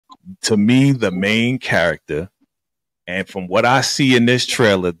to me, the main character. And from what I see in this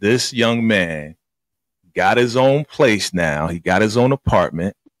trailer, this young man got his own place now. He got his own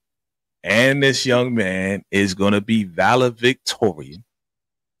apartment. And this young man is going to be valedictorian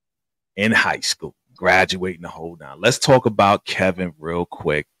in high school, graduating the whole nine. Let's talk about Kevin real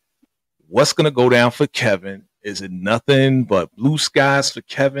quick. What's going to go down for Kevin? Is it nothing but blue skies for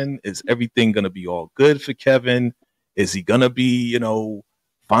Kevin? Is everything going to be all good for Kevin? Is he going to be, you know,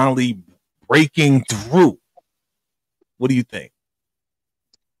 finally breaking through? What do you think?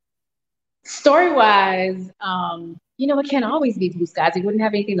 Story-wise, you know, it can't always be blue skies. He wouldn't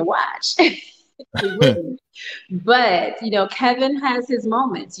have anything to watch. He wouldn't. But, you know, Kevin has his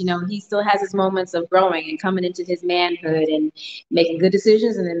moments. You know, he still has his moments of growing and coming into his manhood and making good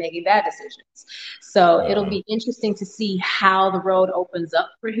decisions and then making bad decisions. So it'll be interesting to see how the road opens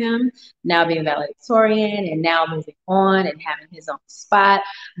up for him now being valedictorian and now moving on and having his own spot.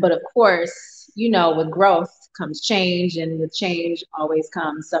 But of course, you know, with growth comes change, and with change always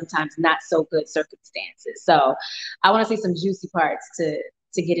comes sometimes not so good circumstances. So I want to see some juicy parts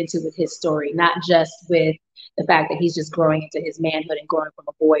to get into with his story, not just with the fact that he's just growing into his manhood and growing from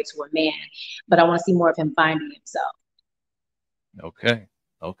a boy to a man, but I want to see more of him finding himself. Okay.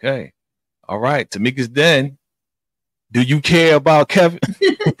 Okay. All right. Tamika's Den. Do you care about Kevin?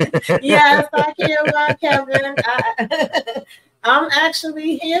 Yes, I care about Kevin. I'm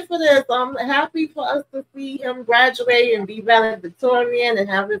actually here for this. I'm happy for us to see him graduate and be valedictorian and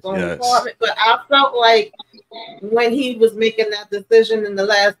have his own apartment. But I felt like when he was making that decision in the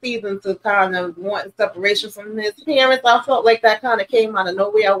last season to kind of want separation from his parents, I felt like that kind of came out of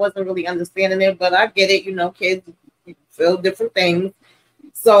nowhere. I wasn't really understanding it, but I get it. You know, kids feel different things.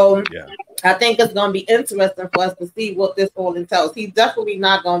 So I think it's going to be interesting for us to see what this all entails. He's definitely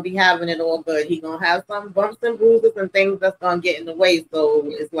not going to be having it all good. He's going to have some bumps and bruises and things that's going to get in the way. So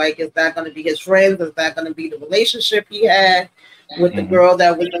it's like, is that going to be his friends? Is that going to be the relationship he had with the girl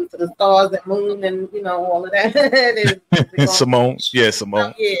that was into the stars and moon and, you know, all of that? Simone. Yeah,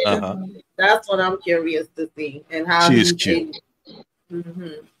 Simone. Yeah, that's what I'm curious to see. And how she is cute.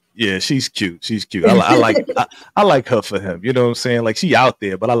 Yeah, she's cute. She's cute. I like her for him. You know what I'm saying? Like, she out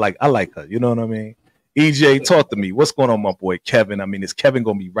there, but I like her. You know what I mean? EJ, talk to me. What's going on, my boy Kevin? I mean, is Kevin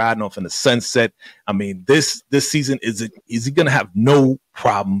gonna be riding off in the sunset? I mean, this season, is he gonna have no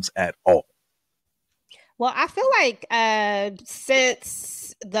problems at all? Well, I feel like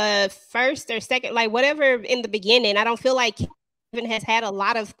since the first or second, like whatever in the beginning, I don't feel like Kevin has had a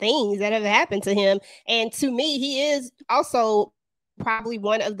lot of things that have happened to him. And to me, he is also probably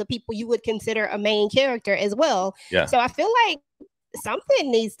one of the people you would consider a main character as well. Yeah. So I feel like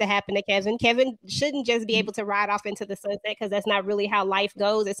something needs to happen to Kevin. Kevin shouldn't just be able to ride off into the sunset, because that's not really how life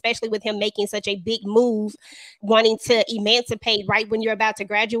goes, especially with him making such a big move, wanting to emancipate right when you're about to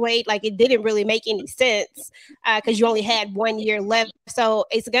graduate. Like, it didn't really make any sense because you only had 1 year left. So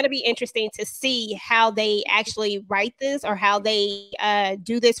it's going to be interesting to see how they actually write this or how they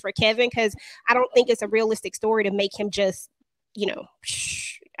do this for Kevin, because I don't think it's a realistic story to make him just, you know,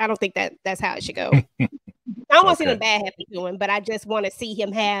 I don't think that's how it should go. I don't want to see the bad happen to him, but I just want to see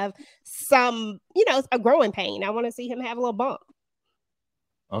him have some, you know, a growing pain. I want to see him have a little bump.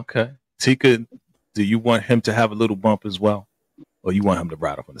 Okay. Tika, do you want him to have a little bump as well? Or you want him to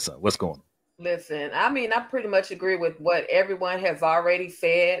ride off in the sun? What's going on? Listen, I mean, I pretty much agree with what everyone has already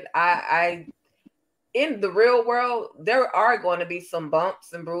said. I in the real world, there are going to be some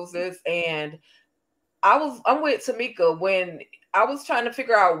bumps and bruises, and I'm with Tamika when I was trying to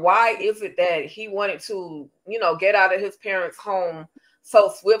figure out why is it that he wanted to, you know, get out of his parents' home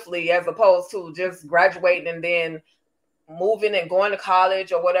so swiftly as opposed to just graduating and then moving and going to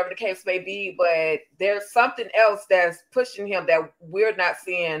college or whatever the case may be. But there's something else that's pushing him that we're not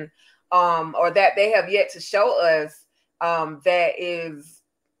seeing, or that they have yet to show us, that is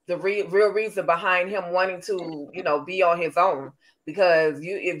the real reason behind him wanting to, you know, be on his own. Because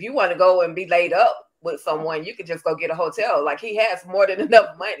if you want to go and be laid up with someone, you could just go get a hotel. Like, he has more than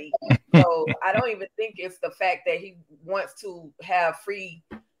enough money. So I don't even think it's the fact that he wants to have free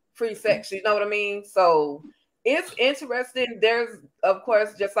sex. You know what I mean? So it's interesting. There's, of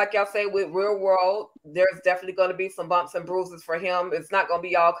course, just like y'all say with real world, there's definitely going to be some bumps and bruises for him. It's not going to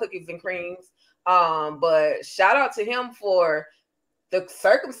be all cookies and creams. But shout out to him for the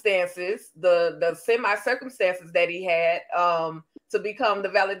circumstances, the semi circumstances that he had to become the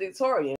valedictorian.